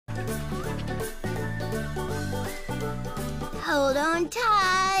Hold on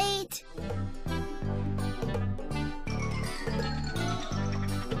tight.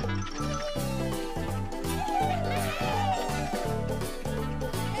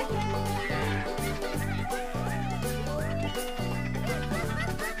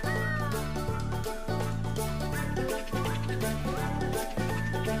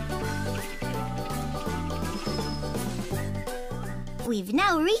 We've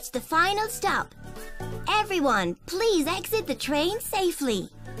now reached the final stop. Everyone, please exit the train safely.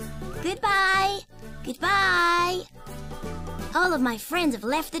 Goodbye. Goodbye. All of my friends have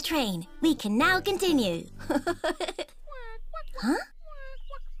left the train. We can now continue. Huh?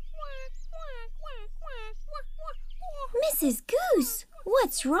 Mrs. Goose,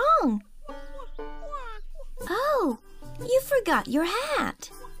 what's wrong? Oh, you forgot your hat.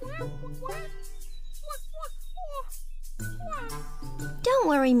 Don't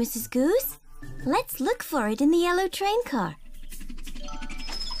worry, Mrs. Goose. Let's look for it in the yellow train car.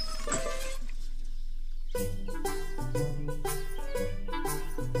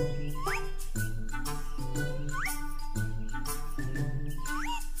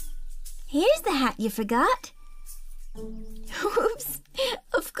 Here's the hat you forgot. Oops,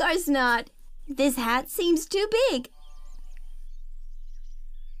 of course not. This hat seems too big.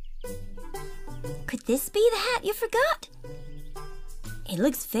 Could this be the hat you forgot? It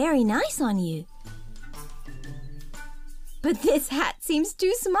looks very nice on you. But this hat seems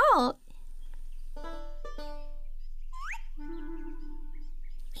too small.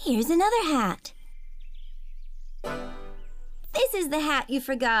 Here's another hat. This is the hat you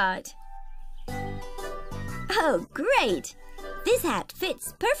forgot. Oh, great! This hat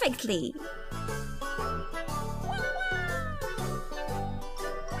fits perfectly.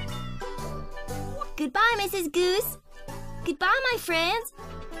 Goodbye, Mrs. Goose. Goodbye, my friends.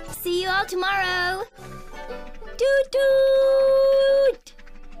 See you all tomorrow. Toot toot!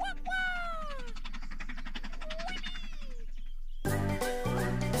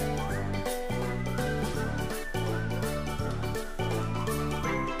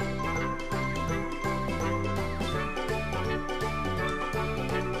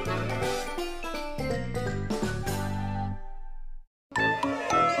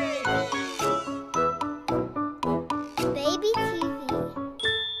 Baby TV.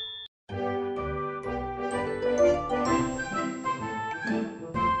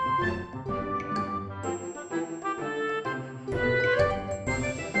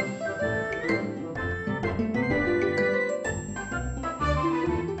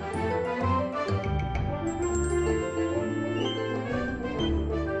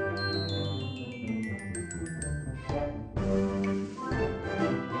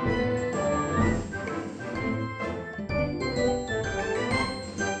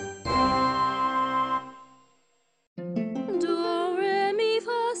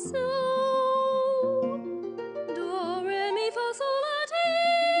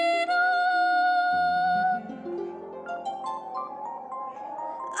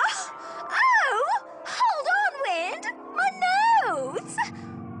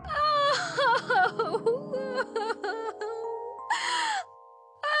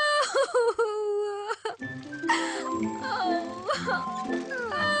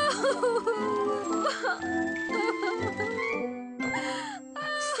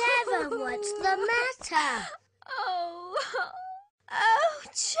 Seven, what's the matter? Oh,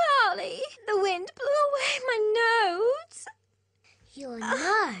 Charlie, the wind blew away my notes. Your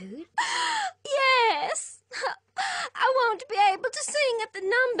nose? Yes. I won't be able to sing at the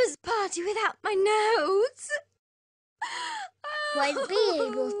numbers party without my notes. Won't be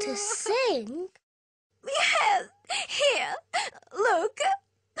able to sing? Yes. Here, look.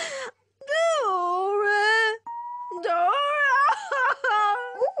 Dora. Dora.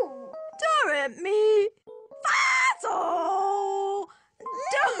 Ooh. Dora me. Fazzle.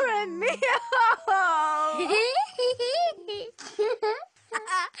 Dora me.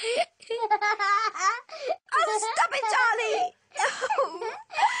 Oh, stop it, Charlie!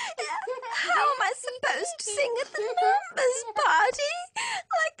 How am I supposed to sing at the numbers party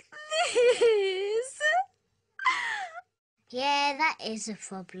like this? Yeah, that is a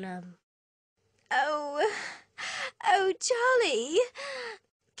problem. Oh, Charlie,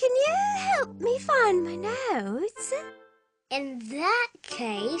 can you help me find my notes? In that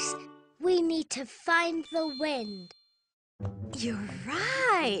case, we need to find the wind. You're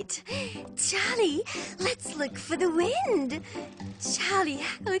right. Charlie, let's look for the wind. Charlie,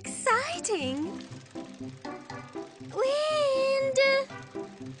 how exciting. Wind.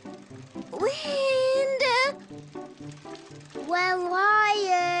 Wind. Where are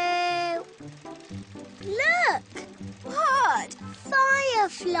you? Look. What?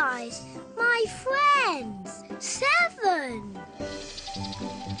 butterflies, my friends. 7.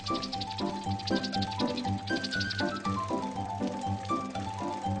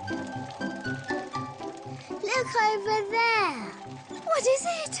 Look over there. What is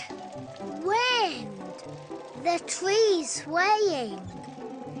it? Wind. The tree's swaying.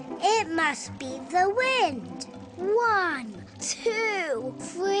 It must be the wind. 1, 2,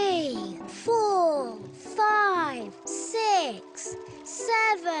 3, 4, 5, 6,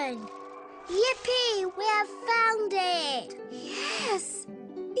 7. Yippee! We have found it. Yes.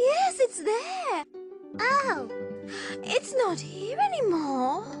 Yes, it's there. Oh, It's not here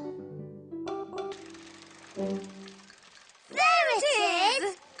anymore. there it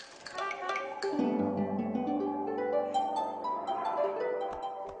is.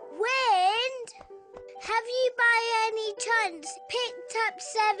 Wind, have you by any chance picked up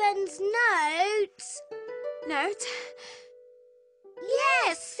 7's notes? Note?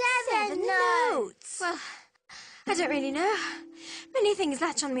 Yes, 7 notes. Well, I don't really know. Many things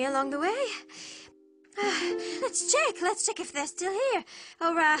latch on me along the way. Let's check. Let's check if they're still here.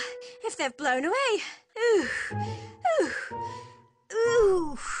 Or, if they've blown away. Ooh. Ooh.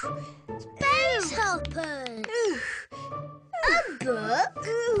 Ooh. Space hoppers. Ooh. A book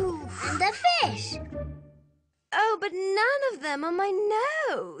Ooh. and a fish. Oh, but none of them are my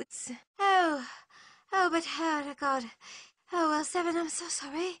notes. Oh, but, oh, God. Oh, well, 7, I'm so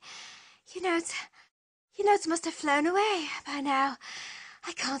sorry. Your notes must have flown away by now.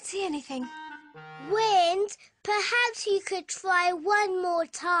 I can't see anything. Wind, perhaps you could try one more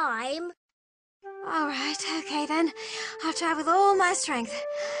time. All right, okay then. I'll try with all my strength.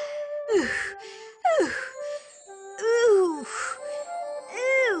 Ooh, ooh, ooh,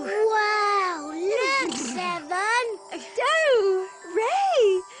 ooh. Wow, look, 7. Oh,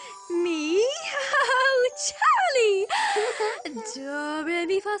 Ray! Me? Oh, Charlie! Do, re,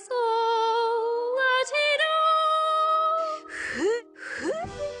 mi, fa, sol, la, ti, do.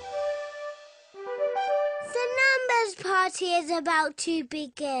 The numbers party is about to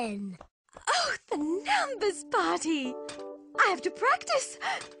begin. Oh, the numbers party! I have to practice.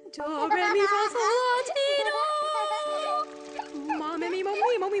 Do, re, mi, fa, sol, la, ti, do. Ma, mi, mi, ma,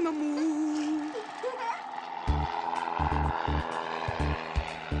 mu, ma, mi, ma, mu.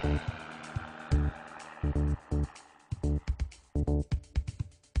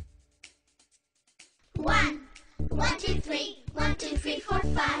 One, 1, 2, 3, 1, 2, 3, 4,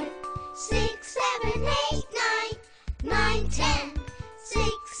 5, 6, 7, 8, 9, 9, 10. 6,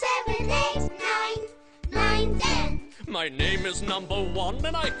 7, 8, 9, 9, 10. My name is number 1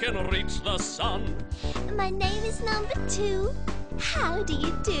 and I can reach the sun. My name is number 2. How do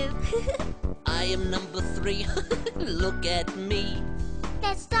you do? I am number 3. Look at me.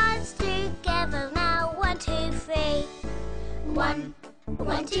 Let's dance together now. 1, 2, 3. 1,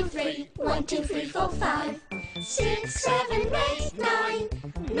 1, 2, 3, 1, 2, 3, 4, 5, 6, 7, 8, 9,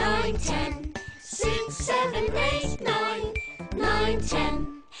 9, 10. 6, 7, 8, 9, 9,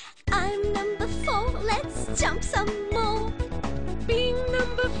 10. I'm number 4. Let's jump some more. Being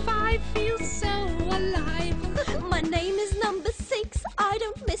number 5 feels so alive. My name is number 6. I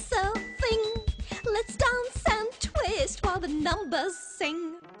don't miss a thing. Let's dance and twist while the numbers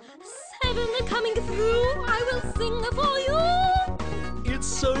sing. 7 are coming through. I will sing for you. It's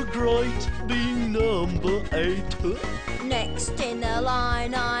so great being number 8. Next in the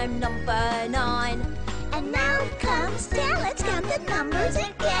line, I'm number 9. And now comes 10. Let's count the numbers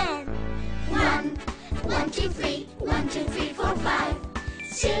again. 1, 1, 2, 3, 1, 2, 3, 4, 5,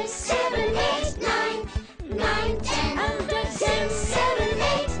 6, 7, 8, 9, 9, 10. 6, 7,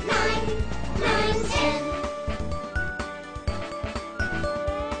 8, 9, 9, 10.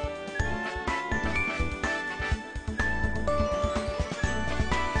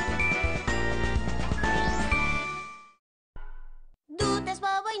 Duda es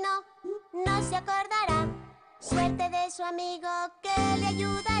bobo y no se acordará. Suerte de su amigo que le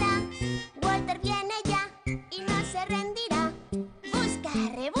ayudará. Walter viene ya y no se rendirá. Busca,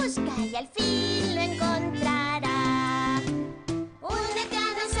 rebusca y al fin lo encontrará. Únete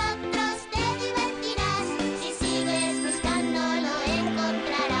a nosotros, te divertirás. Si sigues buscando lo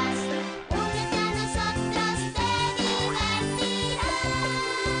encontrarás. Únete a nosotros, te divertirás.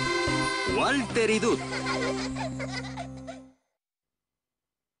 Walter y Dud.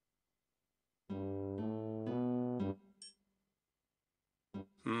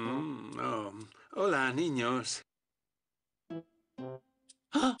 Oh. Hola, niños.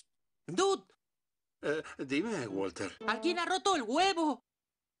 ¡Ah! ¡Dud! Dime, Walter. ¡Alguien ha roto el huevo!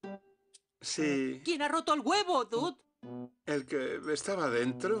 Sí, ¿Quién ha roto el huevo, Dud? el que estaba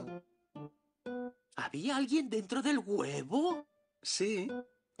dentro. ¿Había alguien dentro del huevo? Sí,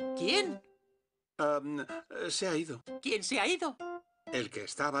 ¿Quién? Se ha ido. ¿Quién se ha ido? El que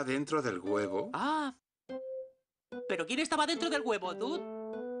estaba dentro del huevo. Ah. ¿Pero quién estaba dentro del huevo,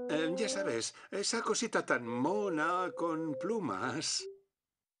 Dude? Ya sabes, esa cosita tan mona con plumas.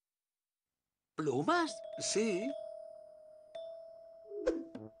 ¿Plumas? Sí.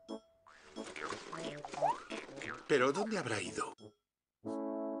 ¿Pero dónde habrá ido?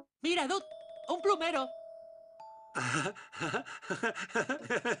 Mira, Dude, un plumero.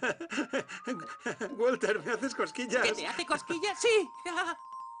 Walter, ¿me haces cosquillas? ¿Que te hace cosquillas? ¡Sí!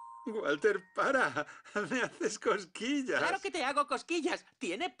 Walter, para. Me haces cosquillas. ¡Claro que te hago cosquillas!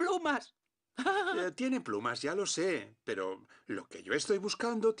 ¡Tiene plumas! Tiene plumas, ya lo sé, pero lo que yo estoy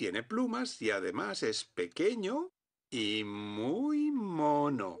buscando tiene plumas y además es pequeño y muy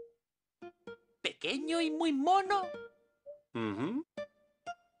mono. ¿Pequeño y muy mono? Ujú.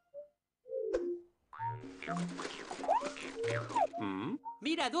 Mm.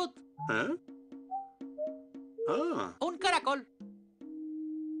 Mira, Dude, ¿Eh? Ah, un caracol.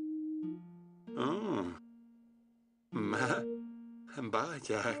 ah.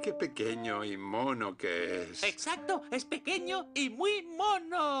 Vaya, qué pequeño y mono que es. Exacto, es pequeño y muy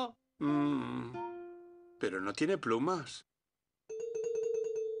mono. Mm, pero no tiene plumas.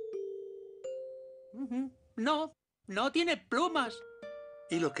 No, no tiene plumas.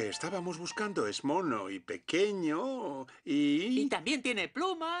 Y lo que estábamos buscando es mono y pequeño Y y... también tiene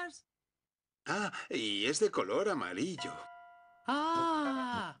plumas. Ah, y es de color amarillo.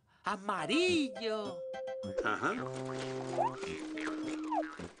 ¡Ah! ¡Amarillo! Ajá.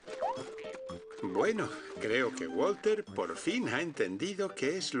 Bueno, creo que Walter por fin ha entendido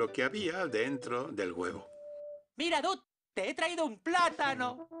qué es lo que había dentro del huevo. Mira, Dude, te he traído un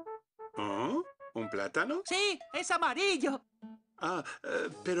plátano. ¿Oh? ¿Un plátano? Sí, es amarillo. Ah,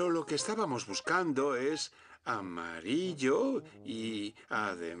 pero lo que estábamos buscando es amarillo y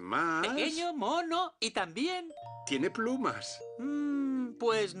además... Pequeño, mono y también... Tiene plumas.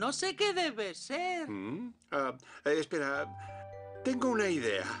 Pues no sé qué debe ser. Espera, tengo una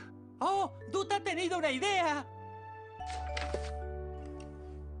idea. ¡Oh! ¡Dude ha tenido una idea!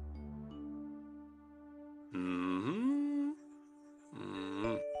 Mm,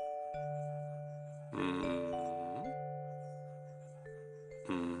 mm, mm,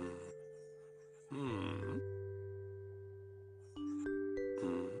 mm, mm,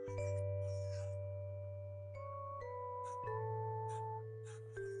 mm.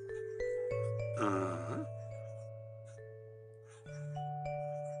 Ah,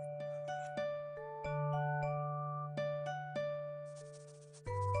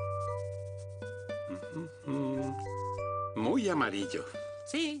 mm. Muy amarillo.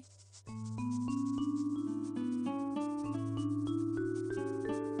 Sí.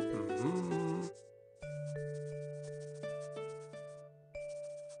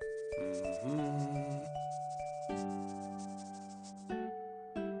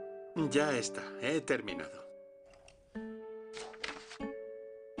 Mm, Ya está, he terminado.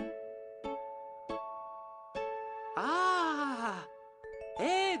 ¡Ah!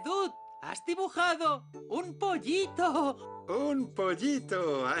 Dude! ¡Has dibujado un pollito! Un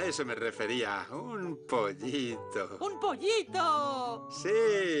pollito, a eso me refería. Un pollito. ¡Un pollito!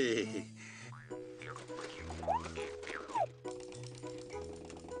 Sí.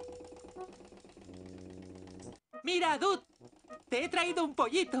 Mira, Dude, te he traído un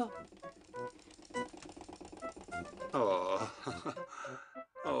pollito. Oh,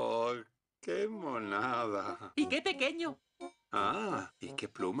 oh, qué monada. Y qué pequeño. Ah, y qué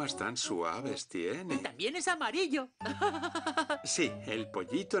plumas tan suaves Y tiene. también es amarillo. Sí, el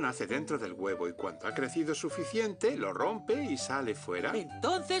pollito nace dentro del huevo y cuando ha crecido suficiente, lo rompe y sale fuera.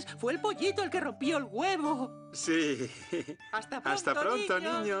 Entonces fue el pollito el que rompió el huevo. Sí. Hasta pronto, Hasta pronto,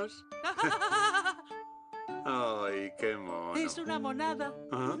 niños. niños. Ay, qué mono. Es una monada.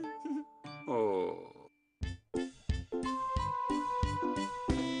 ¿Ah? Oh.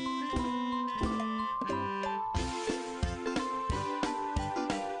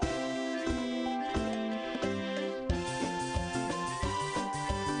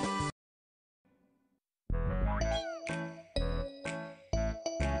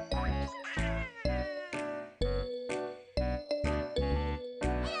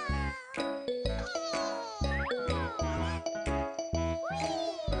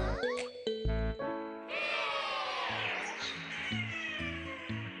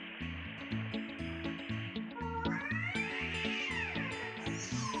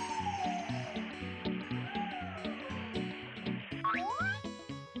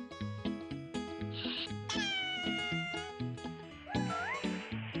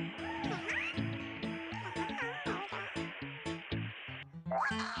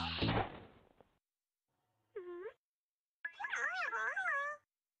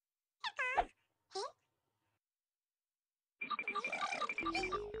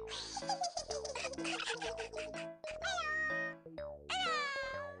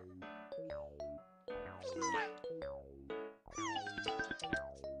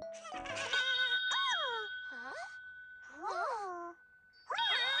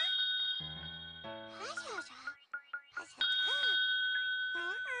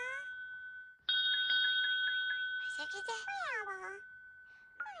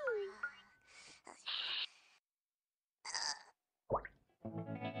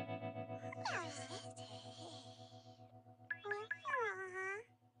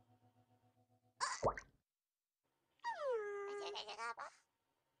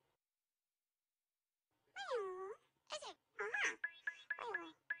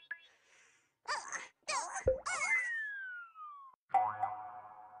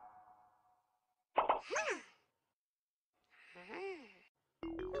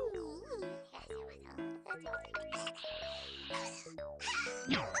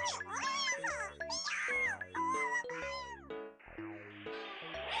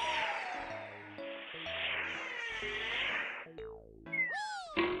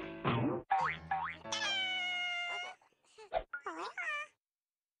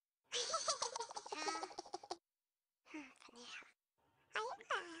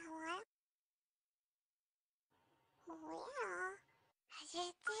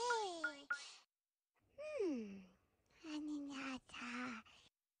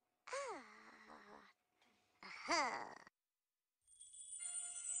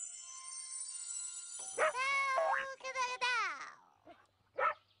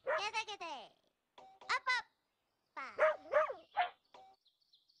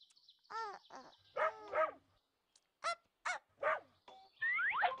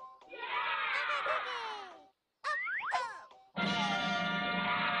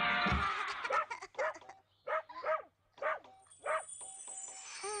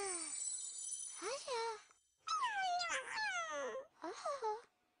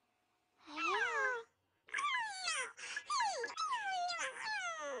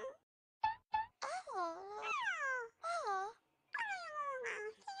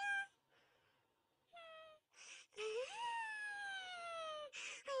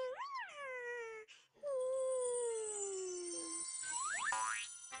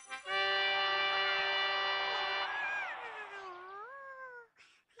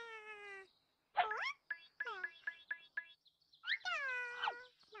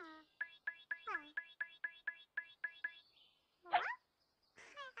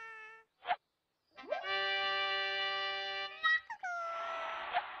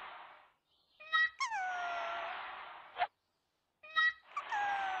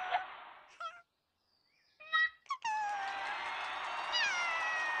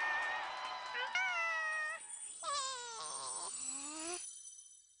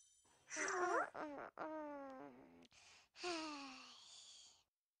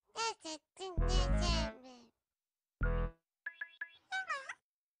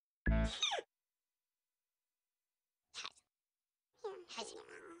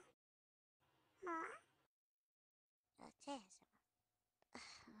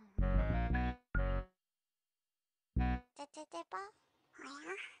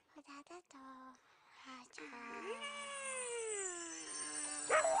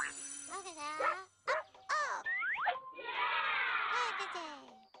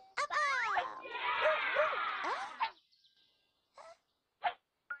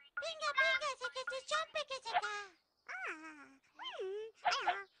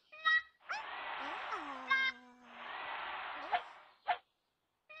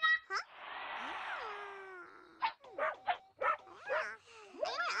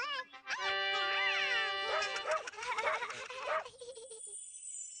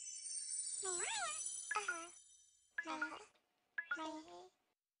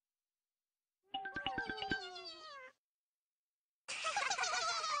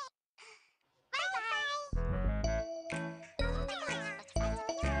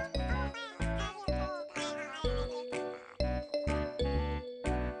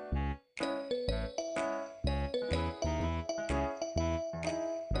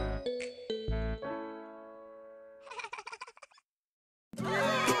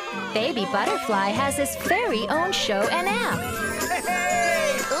 Baby Butterfly has his very own show and app.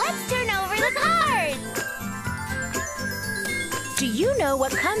 Let's turn over the cards! Do you know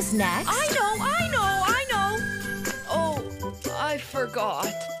what comes next? I know! Oh, I forgot.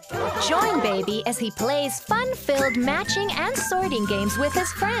 Join Baby as he plays fun-filled matching and sorting games with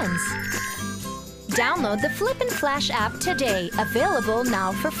his friends. Download the Flip and Flash app today, available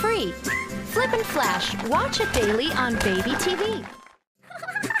now for free. Flip and Flash, watch it daily on Baby TV.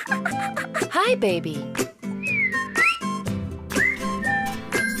 Hi, baby.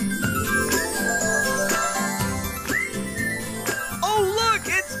 Oh, look,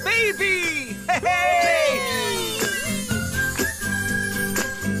 it's baby! Hey!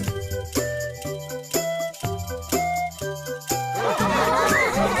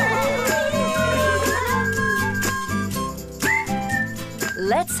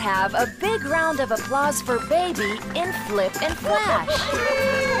 Let's have a big round of applause for baby in Flip and Flash.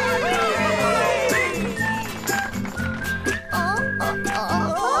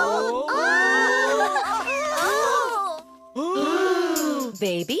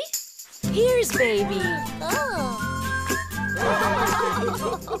 Baby? Here's baby.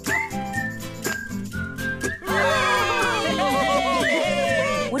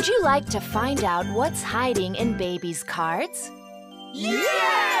 Would you like to find out what's hiding in baby's cards?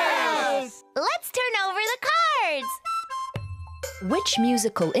 Yes! Let's turn over the cards. Which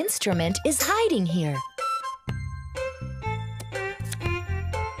musical instrument is hiding here?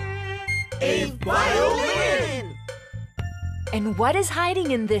 A violin! And what is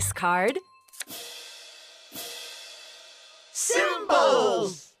hiding in this card?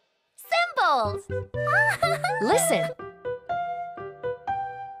 Cymbals! Symbols. Listen.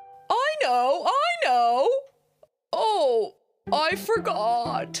 I know. Oh, I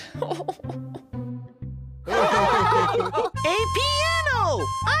forgot. A piano!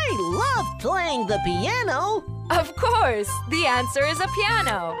 I love playing the piano. Of course, the answer is a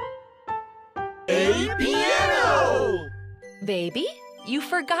piano. A piano! Baby, you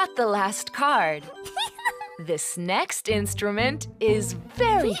forgot the last card. This next instrument is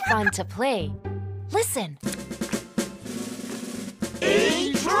very fun to play. Listen.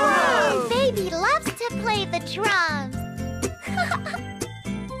 A drum! Baby loves to play the drums.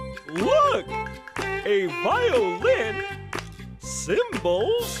 Look! A violin,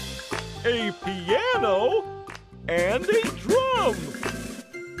 cymbals, a piano, and a drum.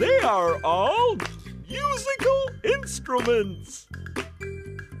 They are all musical instruments.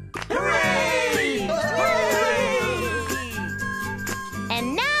 Hooray!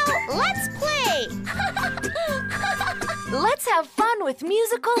 And now let's play. Let's have fun with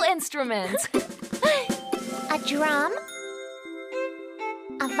musical instruments. A drum,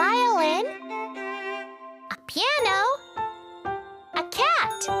 a violin, a piano, a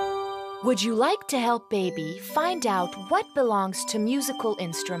cat. Would you like to help baby find out what belongs to musical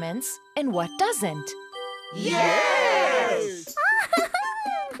instruments and what doesn't? Yes!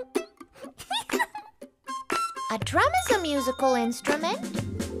 A drum is a musical instrument.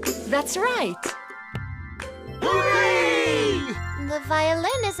 That's right. Hooray! The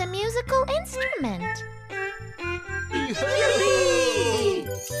violin is a musical instrument. Yippee!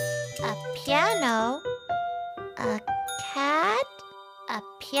 A piano, a cat, a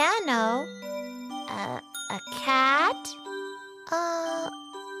piano, a cat,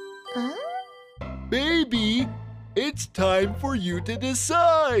 Baby, it's time for you to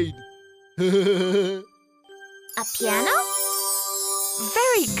decide. a piano?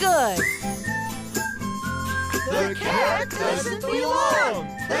 Very good. The cat doesn't belong!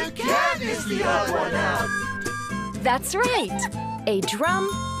 The cat is the odd one out! That's right. A drum,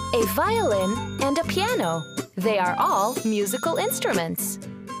 a violin, and a piano. They are all musical instruments.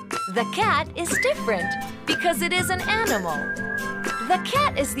 The cat is different because it is an animal. The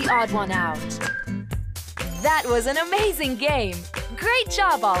cat is the odd one out. That was an amazing game. Great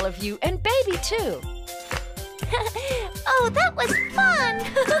job, all of you, and baby too. Oh, that was fun!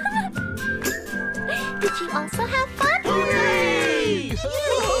 Did you also have fun? Hooray!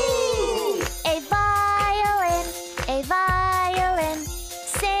 A violin,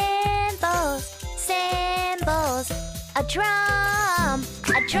 cymbals, cymbals, a drum,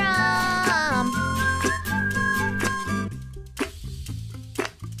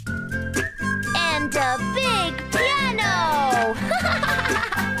 and a big piano.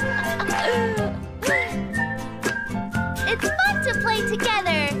 It's fun to play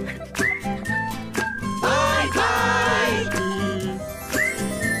together. Bye-bye!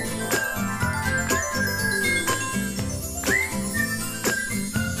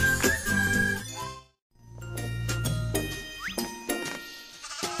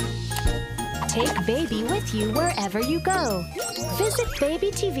 Take baby with you wherever you go. Visit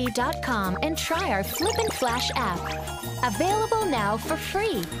babytv.com and try our Flip and Flash app. Available now for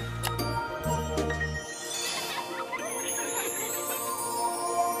free.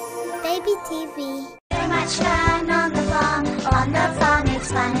 Baby TV. So much fun on the farm, it's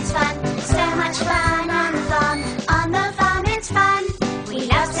fun, So much fun on the farm, it's fun. We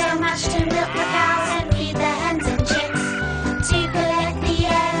love so much to milk the cows and feed the hens and chicks, to collect the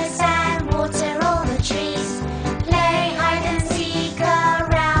eggs and water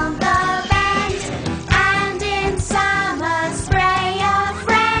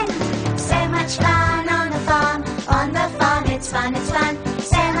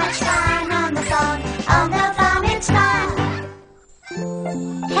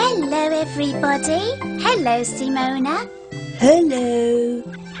everybody. Hello, Simona. Hello.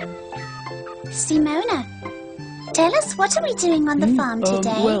 Simona, tell us, what are we doing on the farm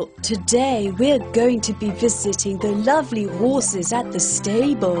today? Well, today we're going to be visiting the lovely horses at the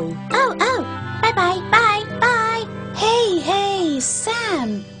stable. Oh, bye-bye, bye. Hey,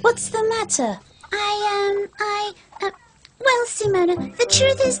 Sam, what's the matter? Well, Simona, the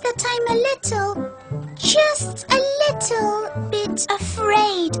truth is that I'm just a little bit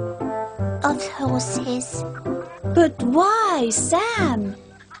afraid of horses. But why, Sam?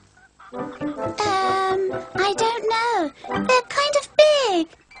 I don't know. They're kind of big.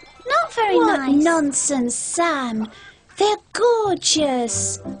 Not very What nice. nonsense, Sam. They're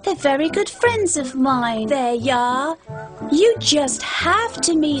gorgeous. They're very good friends of mine. They are. You just have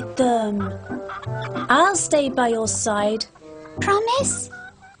to meet them. I'll stay by your side. Promise?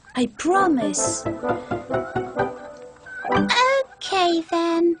 I promise. Okay,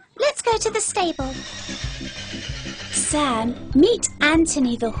 then. Let's go to the stable. Sam, meet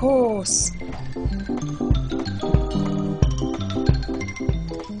Anthony the horse.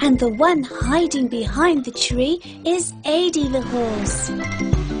 And the one hiding behind the tree is Adie the horse.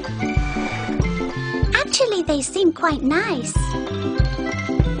 Actually, they seem quite nice.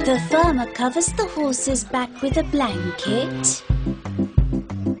 The farmer covers the horse's back with a blanket.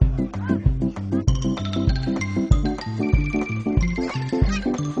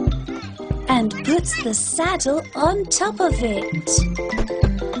 And puts the saddle on top of it.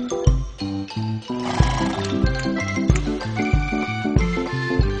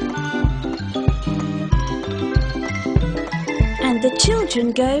 And the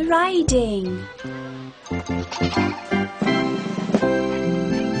children go riding.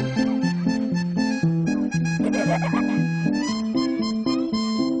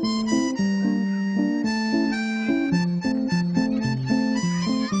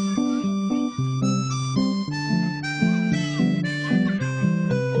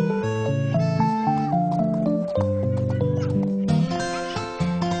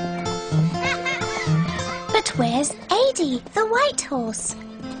 But where's Adie, the white horse?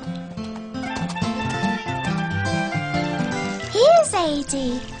 Here's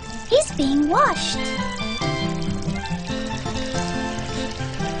Adie. He's being washed.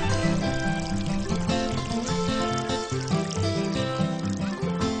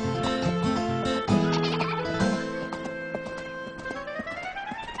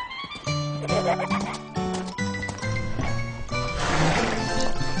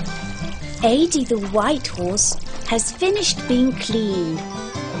 Adie the white horse has finished being cleaned.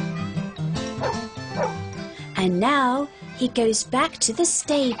 And now he goes back to the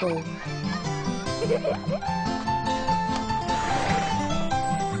stable.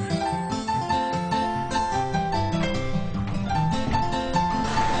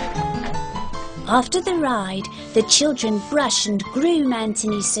 After the ride, the children brush and groom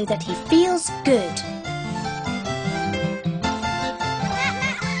Anthony so that he feels good.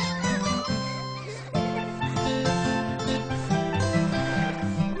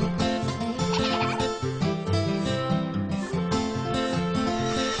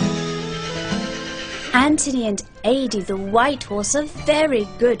 Anthony and Adie the white horse are very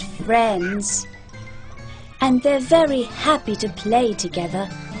good friends. And they're very happy to play together.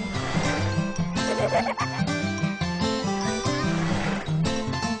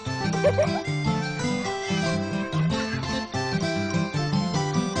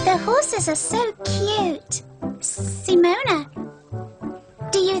 The horses are so cute. Simona,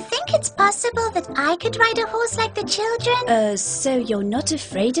 do you think it's possible that I could ride a horse like the children? So you're not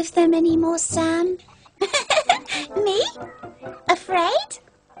afraid of them anymore, Sam? Me? Afraid?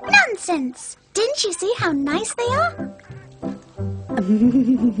 Nonsense! Didn't you see how nice they are?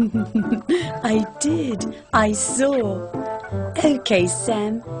 I did. I saw. Okay,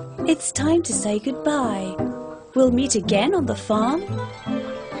 Sam. It's time to say goodbye. We'll meet again on the farm.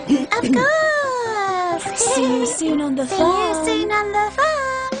 Of course! See you soon on the farm. See you soon on the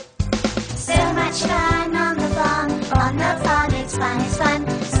farm. So much fun on the farm. On the farm, it's fun, it's fun.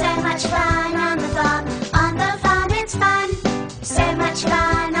 So much fun on the farm. On the farm, it's fun. So much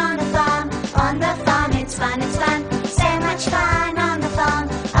fun on the farm. On the farm, it's fun, it's fun. So much fun on the farm.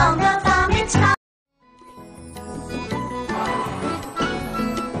 On the farm, it's fun.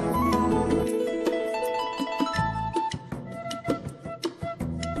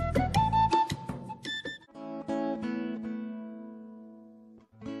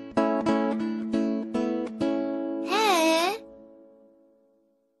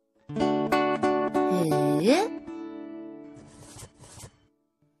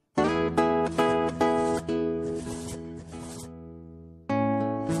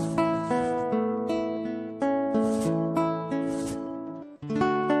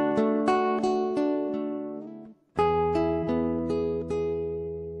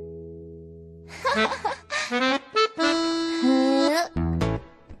 Hey!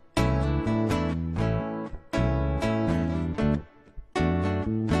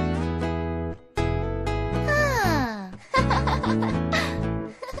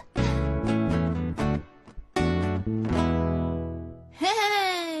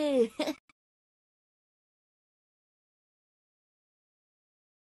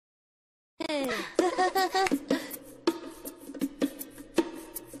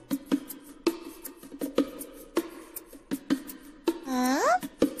 Huh?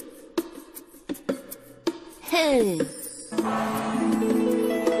 Hey!